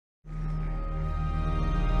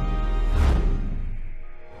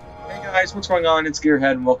guys, what's going on? It's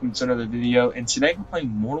Gearhead and welcome to another video, and today we're playing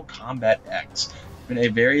Mortal Kombat X. It's been a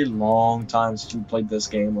very long time since we played this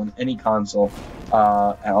game on any console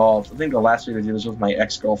at all. I think the last video I did was with my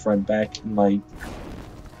ex-girlfriend back in like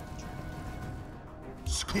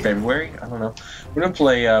February? I don't know. We're going to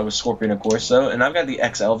play with Scorpion, of course, though, and I've got the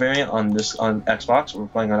XL variant on Xbox. We're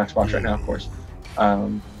playing on Xbox right now, of course.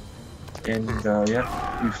 Yeah,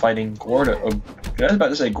 we're fighting Gordo. Oh, I was about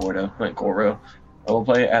to say Gordo, not Goro. I will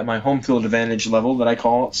play at my home field advantage level that I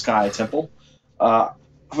call Sky Temple. For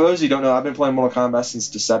those of you who don't know, I've been playing Mortal Kombat since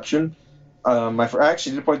Deception. I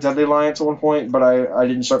actually did play Deadly Alliance at one point, but I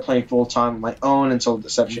didn't start playing full-time on my own until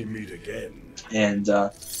Deception. And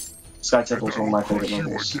Sky Temple is one of my favorite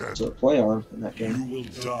levels to play on in that game.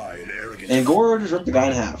 And Goro just ripped the guy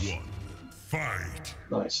in half.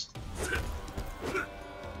 Nice.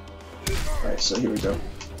 Alright, so here we go.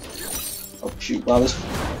 Oh shoot, wow, this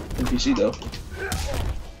NPC though.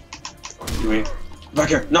 Wait. Back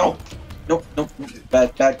here! No! Nope, nope, nope.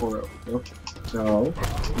 Bad Goro. Nope. No.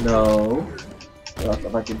 No.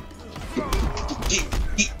 If I can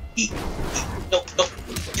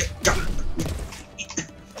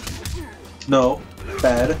No.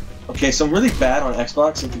 Bad. Okay, so I'm really bad on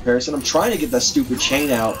Xbox in comparison. I'm trying to get that stupid chain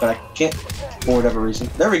out, but I can't for whatever reason.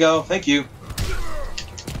 There we go, thank you.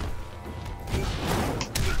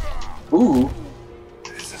 Ooh.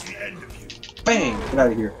 This is the end of you. Bang! Get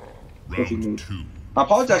out of here. Clicking move. I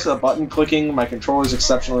apologize for the button clicking. My controller is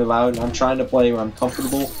exceptionally loud, and I'm trying to play when I'm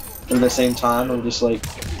comfortable, but at the same time, I'm just like,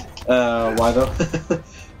 why though?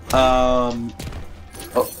 Oh,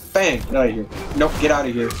 bang! Get out of here. Nope, get out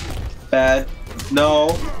of here. Bad.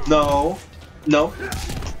 No, no, no.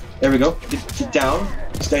 There we go. Get down.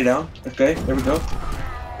 Stay down. Okay, there we go.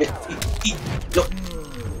 No.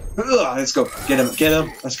 Ugh, let's go. Get him. Get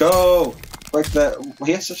him. Let's go. Break that.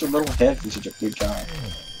 He has such a little head. He's such a big guy.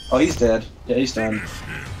 Oh, he's dead. Yeah, he's done.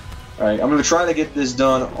 Alright, I'm going to try to get this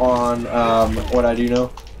done on what I do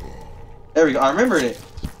know. There we go. I remembered it.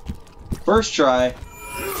 First try.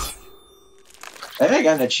 Hey, I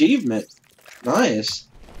got an achievement. Nice.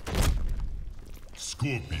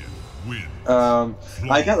 Scorpion win.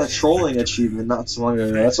 I got the trolling achievement not so long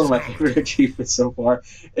ago. That's one of my favorite achievements so far.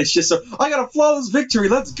 It's just so I got a flawless victory.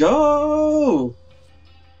 Let's go.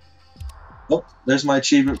 Oh, there's my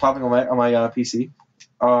achievement popping on my PC.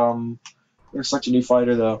 There's such a new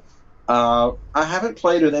fighter though. I haven't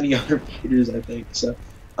played with any other fighters, I think, so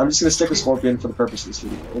I'm just gonna stick with Scorpion for the purpose of this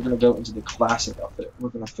video. We're gonna go into the classic outfit. We're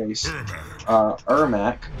gonna face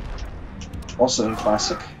Ermac, also in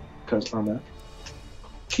classic, because Ermac.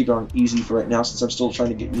 Keep it on easy for right now since I'm still trying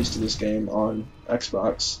to get used to this game on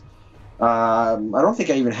Xbox. I don't think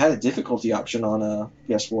I even had a difficulty option on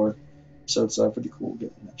PS4, so it's pretty cool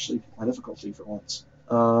getting actually my difficulty for once.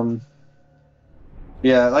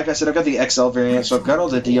 Yeah, like I said, I've got the XL variant, so I've got all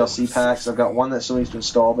the DLC packs. I've got one that still needs to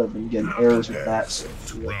install, but I've been getting errors with that, so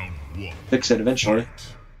we'll fix it eventually.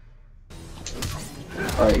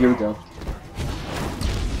 Alright, here we go.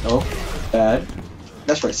 Oh, bad.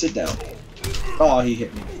 That's right, sit down. Oh, he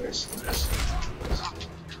hit me in the face.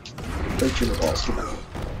 Break through the balls, come on.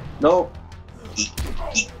 No! Eat!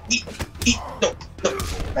 No! No!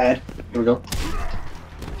 Bad. Here we go.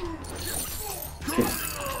 Okay.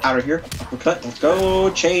 Out of here. Uppercut. Let's go.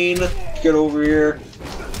 Chain. Get over here.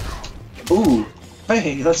 Ooh.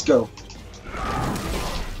 Hey, let's go.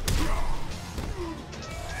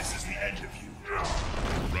 This is the end of you.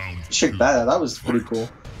 Check that out. That was pretty cool.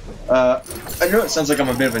 I know it sounds like I'm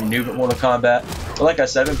a bit of a noob at Mortal Kombat, but like I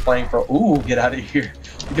said, I've been playing for. Ooh, get out of here.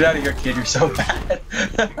 Get out of here, kid. You're so bad.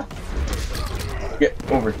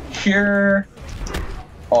 Get over here.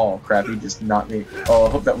 Oh crap, he just knocked me. Oh, I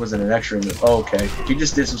hope that wasn't an X-ray move. Oh, okay. He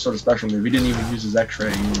just did some sort of special move. He didn't even use his X-ray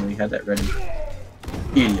even when he had that ready.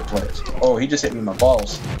 Idiot players. Oh, he just hit me in my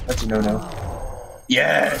balls. That's a no-no.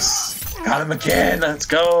 Yes! Got him again! Let's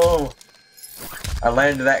go! I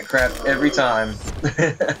landed that crap every time.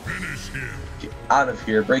 Get out of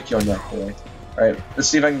here. Break your neck, boy. Alright, let's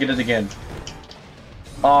see if I can get it again.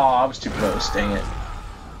 Oh, I was too close. Dang it.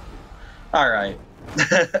 Alright.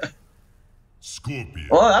 Scorpion.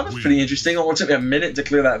 Well, that was pretty interesting. It took me a minute to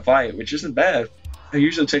clear that fight, which isn't bad. It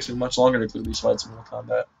usually takes me much longer to clear these fights in Mortal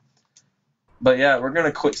Kombat. But yeah, we're going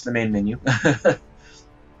to quit to the main menu.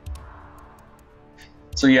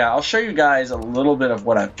 So yeah, I'll show you guys a little bit of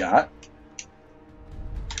what I've got.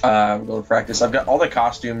 We'll go to practice. I've got all the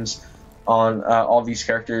costumes on all these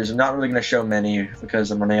characters. I'm not really going to show many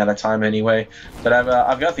because I'm running out of time anyway. But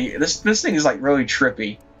I've got the this thing is like really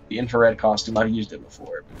trippy. The infrared costume. I've used it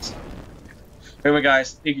before. But it's, anyway,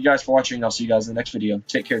 guys, thank you guys for watching. I'll see you guys in the next video.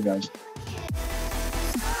 Take care, guys.